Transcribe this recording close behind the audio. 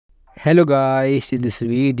Hello guys, in this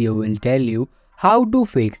video we'll tell you how to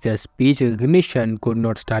fix the speech recognition could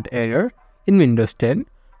not start error in Windows 10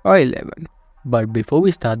 or 11. But before we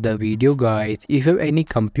start the video guys, if you have any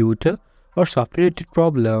computer or software related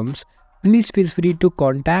problems, please feel free to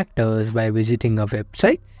contact us by visiting our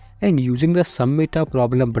website and using the submit a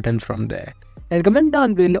problem button from there. And comment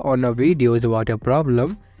down below on our videos about your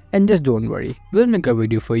problem, and just don't worry, we'll make a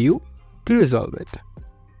video for you to resolve it.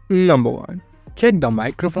 Number 1. Check the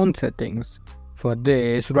microphone settings. For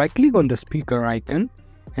this, right click on the speaker icon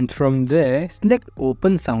and from there select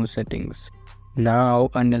open sound settings. Now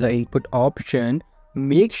under the input option,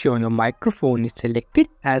 make sure your microphone is selected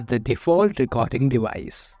as the default recording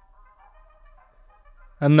device.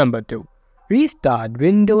 And number 2. Restart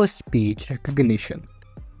Windows Speech Recognition.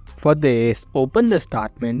 For this, open the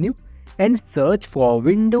start menu and search for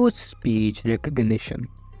Windows Speech Recognition.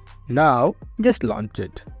 Now just launch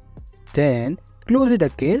it. Then close it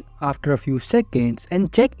again after a few seconds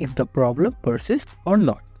and check if the problem persists or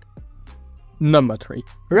not. Number 3.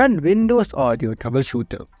 Run Windows Audio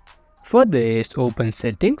Troubleshooter. For this, open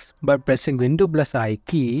Settings by pressing Windows+I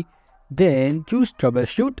key, then choose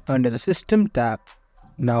Troubleshoot under the System tab.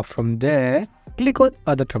 Now from there, click on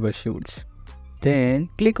Other Troubleshoots. Then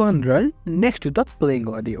click on Run next to the playing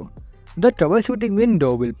audio. The troubleshooting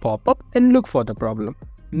window will pop up and look for the problem.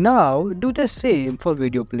 Now do the same for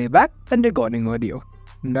video playback and recording audio.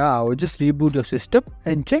 Now just reboot your system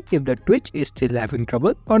and check if the Twitch is still having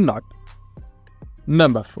trouble or not.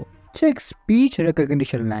 Number 4. Check speech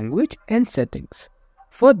recognition language and settings.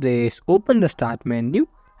 For this, open the start menu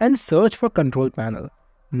and search for control panel.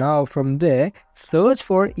 Now from there, search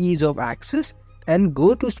for ease of access and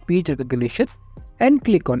go to speech recognition and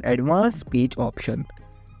click on advanced speech option.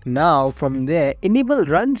 Now from there, enable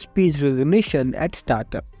run speech recognition at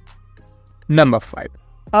startup. Number 5.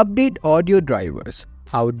 Update audio drivers.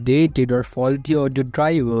 Outdated or faulty audio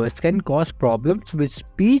drivers can cause problems with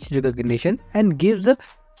speech recognition and gives a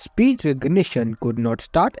speech recognition could not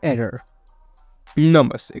start error.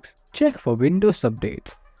 Number 6. Check for Windows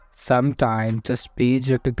Update. Sometimes the speech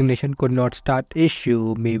recognition could not start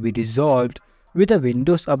issue may be resolved with a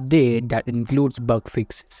Windows update that includes bug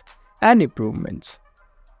fixes and improvements.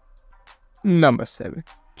 Number 7.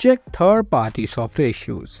 Check third-party software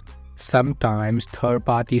issues. Sometimes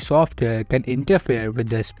third-party software can interfere with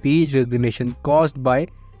the speech recognition caused by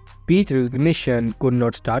speech recognition could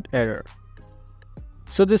not start error.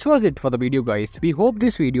 So this was it for the video guys. We hope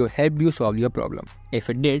this video helped you solve your problem. If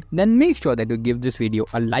it did, then make sure that you give this video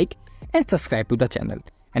a like and subscribe to the channel.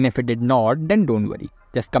 And if it did not, then don't worry.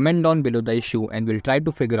 Just comment down below the issue and we'll try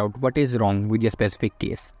to figure out what is wrong with your specific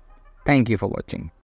case. Thank you for watching.